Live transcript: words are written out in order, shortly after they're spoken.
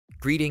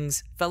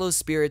Greetings, fellow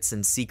spirits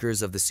and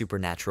seekers of the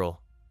supernatural.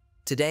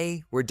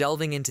 Today, we're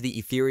delving into the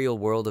ethereal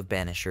world of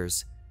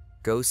Banishers,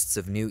 Ghosts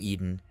of New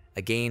Eden,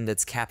 a game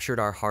that's captured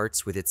our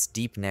hearts with its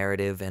deep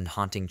narrative and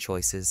haunting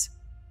choices.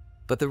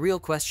 But the real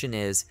question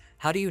is,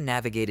 how do you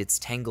navigate its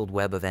tangled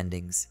web of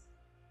endings?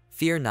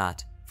 Fear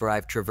not, for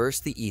I've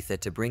traversed the ether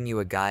to bring you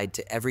a guide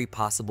to every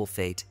possible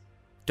fate.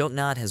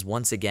 Dontnod has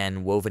once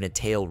again woven a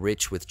tale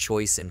rich with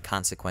choice and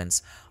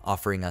consequence,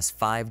 offering us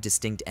 5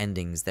 distinct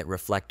endings that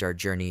reflect our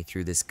journey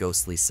through this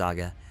ghostly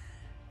saga.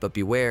 But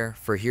beware,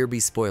 for here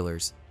be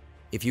spoilers.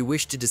 If you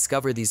wish to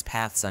discover these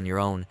paths on your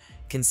own,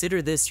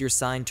 consider this your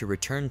sign to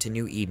return to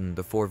New Eden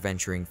before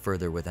venturing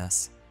further with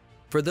us.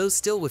 For those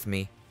still with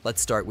me,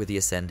 let's start with the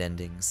Ascend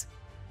endings.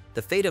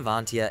 The fate of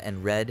Antia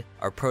and Red,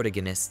 our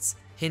protagonists,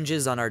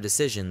 hinges on our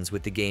decisions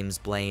with the game's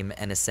blame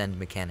and ascend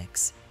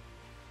mechanics.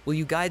 Will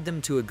you guide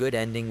them to a good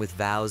ending with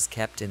vows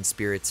kept and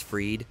spirits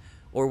freed,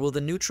 or will the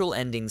neutral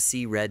ending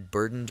see Red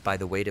burdened by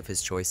the weight of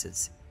his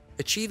choices?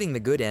 Achieving the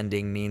good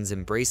ending means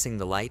embracing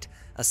the light,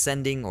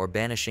 ascending or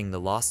banishing the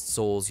lost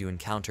souls you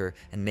encounter,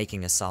 and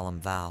making a solemn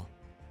vow.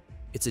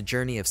 It's a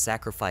journey of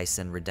sacrifice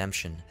and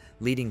redemption,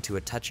 leading to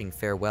a touching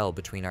farewell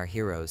between our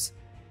heroes.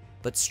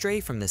 But stray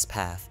from this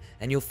path,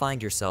 and you'll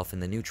find yourself in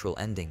the neutral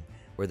ending,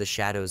 where the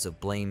shadows of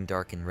blame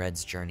darken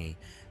Red's journey,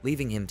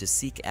 leaving him to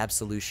seek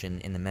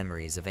absolution in the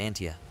memories of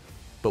Antia.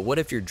 But what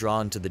if you're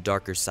drawn to the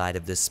darker side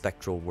of this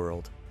spectral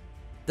world?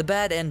 The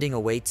bad ending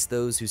awaits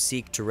those who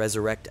seek to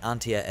resurrect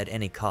Antia at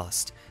any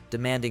cost,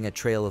 demanding a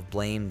trail of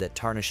blame that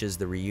tarnishes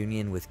the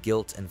reunion with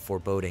guilt and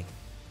foreboding.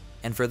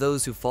 And for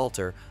those who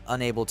falter,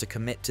 unable to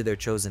commit to their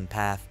chosen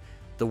path,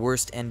 the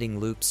worst ending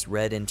loops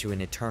Red into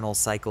an eternal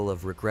cycle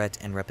of regret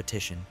and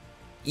repetition.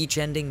 Each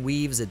ending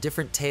weaves a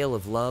different tale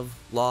of love,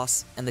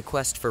 loss, and the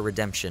quest for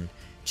redemption,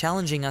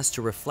 challenging us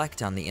to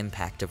reflect on the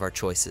impact of our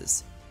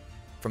choices.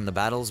 From the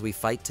battles we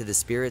fight to the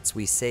spirits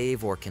we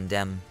save or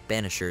condemn,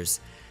 Banishers,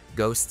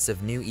 Ghosts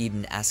of New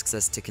Eden asks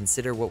us to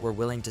consider what we're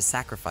willing to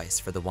sacrifice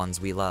for the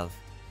ones we love.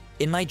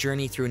 In my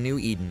journey through New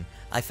Eden,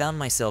 I found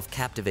myself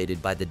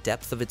captivated by the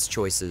depth of its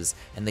choices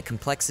and the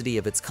complexity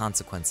of its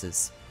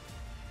consequences.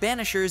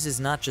 Banishers is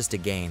not just a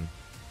game,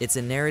 it's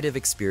a narrative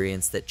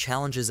experience that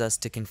challenges us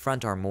to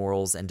confront our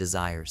morals and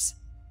desires.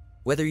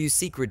 Whether you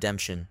seek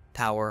redemption,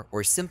 power,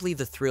 or simply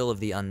the thrill of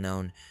the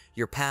unknown,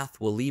 your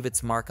path will leave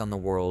its mark on the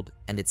world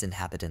and its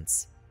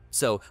inhabitants.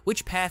 So,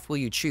 which path will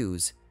you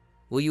choose?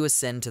 Will you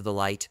ascend to the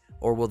light,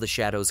 or will the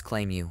shadows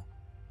claim you?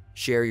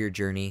 Share your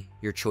journey,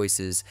 your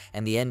choices,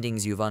 and the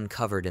endings you've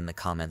uncovered in the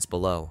comments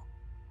below.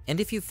 And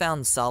if you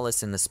found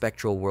solace in the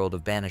spectral world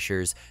of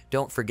Banishers,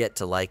 don't forget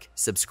to like,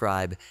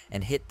 subscribe,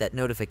 and hit that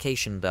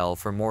notification bell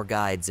for more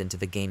guides into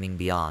the gaming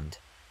beyond.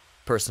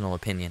 Personal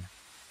opinion.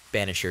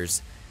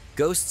 Banishers,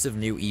 Ghosts of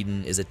New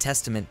Eden is a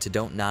testament to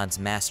Dontnod's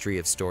mastery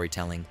of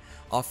storytelling,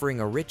 offering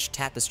a rich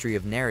tapestry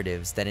of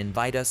narratives that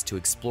invite us to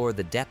explore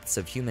the depths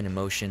of human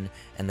emotion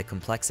and the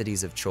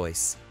complexities of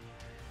choice.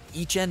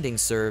 Each ending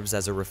serves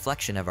as a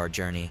reflection of our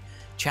journey,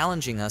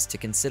 challenging us to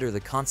consider the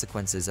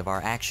consequences of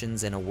our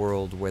actions in a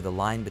world where the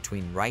line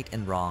between right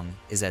and wrong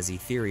is as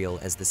ethereal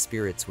as the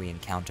spirits we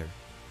encounter.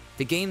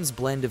 The game's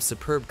blend of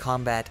superb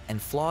combat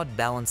and flawed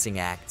balancing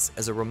acts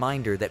as a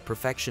reminder that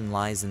perfection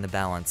lies in the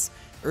balance,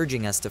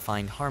 urging us to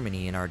find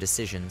harmony in our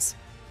decisions.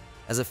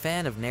 As a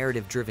fan of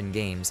narrative-driven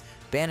games,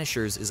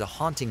 Banishers is a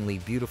hauntingly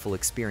beautiful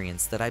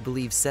experience that I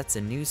believe sets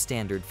a new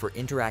standard for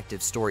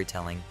interactive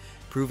storytelling,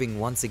 proving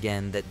once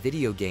again that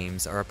video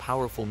games are a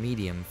powerful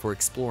medium for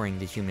exploring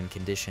the human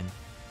condition.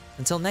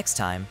 Until next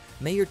time,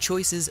 may your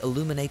choices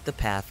illuminate the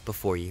path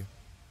before you.